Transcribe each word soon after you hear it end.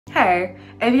Hey,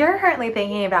 if you're currently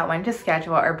thinking about when to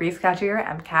schedule or reschedule your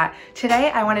MCAT, today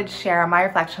I wanted to share my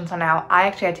reflections on how I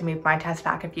actually had to move my test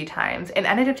back a few times and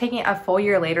ended up taking it a full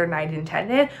year later than I'd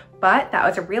intended, but that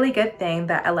was a really good thing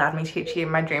that allowed me to achieve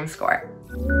my dream score.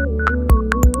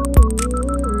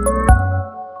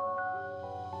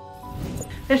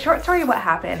 The short story of what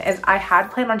happened is I had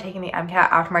planned on taking the MCAT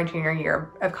after my junior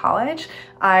year of college.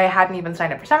 I hadn't even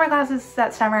signed up for summer classes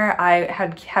that summer. I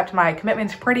had kept my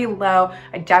commitments pretty low.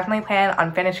 I definitely planned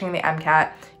on finishing the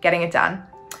MCAT, getting it done.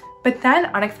 But then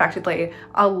unexpectedly,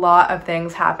 a lot of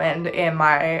things happened in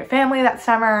my family that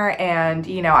summer, and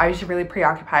I was really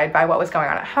preoccupied by what was going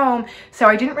on at home, so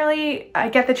I didn't really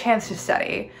get the chance to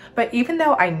study. But even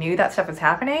though I knew that stuff was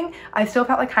happening, I still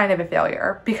felt like kind of a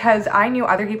failure because I knew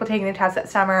other people taking the test that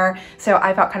summer, so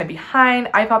I felt kind of behind.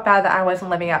 I felt bad that I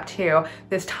wasn't living up to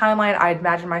this timeline I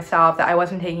imagined myself, that I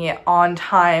wasn't taking it on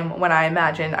time when I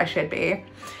imagined I should be.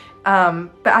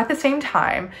 But at the same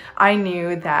time, I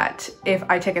knew that if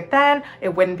I took it then, it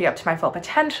wouldn't be up to my full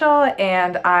potential,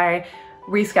 and I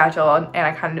rescheduled and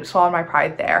I kind of swallowed my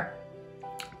pride there.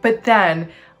 But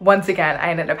then, once again, I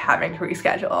ended up having to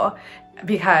reschedule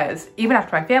because even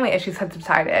after my family issues had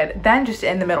subsided, then just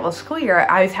in the middle of the school year,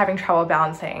 I was having trouble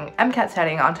balancing MCAT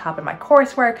studying on top of my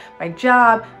coursework, my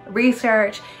job,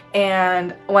 research,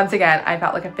 and once again, I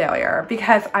felt like a failure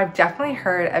because I've definitely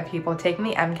heard of people taking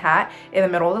the MCAT in the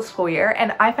middle of the school year,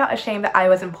 and I felt ashamed that I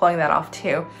wasn't pulling that off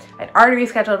too. I'd already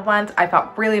rescheduled once. I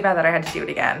felt really bad that I had to do it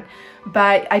again.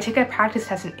 But I took a practice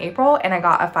test in April and I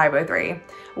got a 503,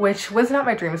 which was not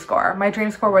my dream score. My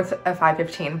dream score was a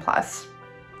 515 plus.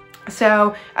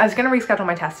 So I was gonna reschedule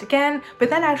my test again, but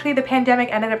then actually the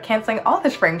pandemic ended up canceling all the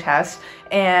spring tests,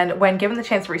 and when given the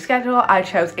chance to reschedule, I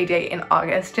chose a date in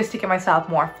August just to give myself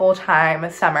more full-time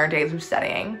summer days of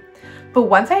studying. But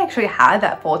once I actually had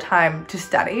that full time to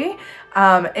study,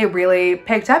 it really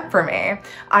picked up for me.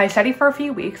 I studied for a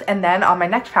few weeks, and then on my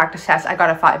next practice test, I got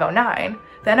a 509,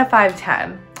 then a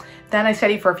 510. Then I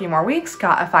studied for a few more weeks,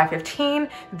 got a 515,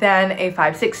 then a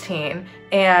 516,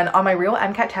 and on my real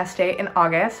MCAT test date in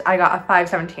August, I got a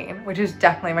 517, which is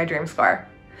definitely my dream score.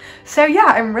 So yeah,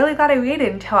 I'm really glad I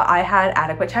waited until I had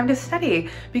adequate time to study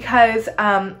because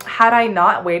had I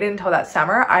not waited until that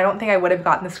summer, I don't think I would have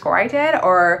gotten the score I did,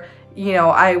 or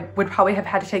I would probably have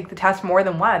had to take the test more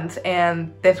than once,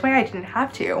 and this way I didn't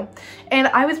have to. And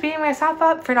I was beating myself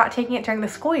up for not taking it during the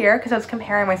school year because I was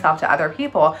comparing myself to other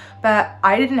people, but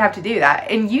I didn't have to do that,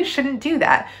 and you shouldn't do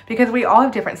that because we all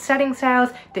have different studying styles,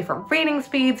 different reading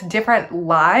speeds, different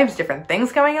lives, different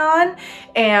things going on,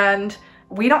 and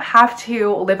we don't have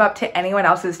to live up to anyone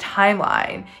else's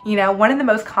timeline. One of the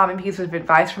most common pieces of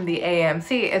advice from the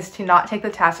AAMC is to not take the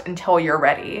test until you're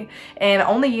ready, and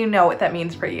only you know what that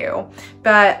means for you.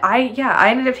 But I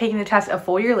ended up taking the test a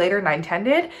full year later than I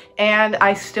intended, and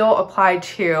I still applied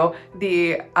to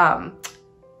the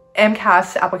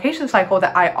MCAT application cycle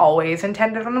that I always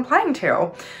intended on applying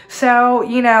to. So,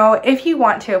 if you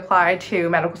want to apply to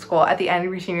medical school at the end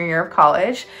of your senior year of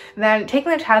college, then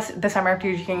taking the test the summer after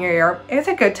your junior year is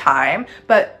a good time,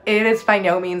 but it is by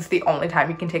no means the only time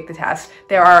you can take the test.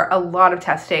 There are a lot of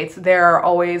test dates. There are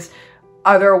always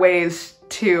other ways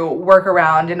to work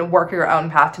around and work your own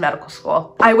path to medical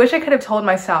school. I wish I could have told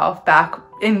myself back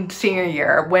in senior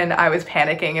year when I was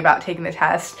panicking about taking the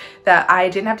test that I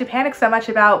didn't have to panic so much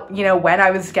about, when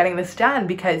I was getting this done,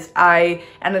 because I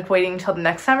ended up waiting until the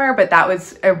next summer, but that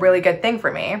was a really good thing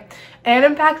for me. And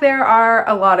in fact, there are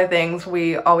a lot of things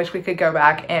we all wish we could go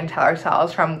back and tell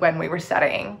ourselves from when we were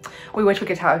studying. We wish we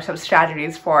could tell ourselves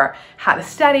strategies for how to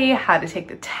study, how to take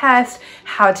the test,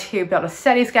 how to build a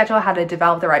study schedule, how to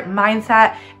develop the right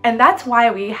mindset. And that's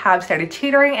why we have started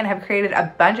tutoring and have created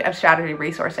a bunch of strategy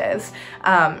resources,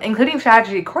 including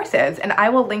strategy courses. And I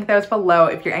will link those below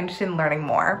if you're interested in learning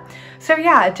more. So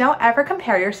yeah, don't ever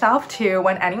compare yourself to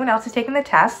when anyone else is taking the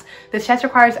test. This test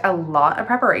requires a lot of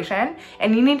preparation,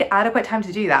 and you need adequate time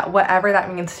to do that, whatever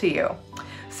that means to you.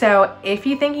 So if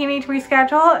you think you need to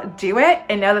reschedule, do it,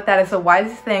 and know that that is the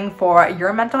wisest thing for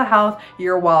your mental health,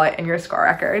 your wallet, and your score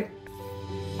record.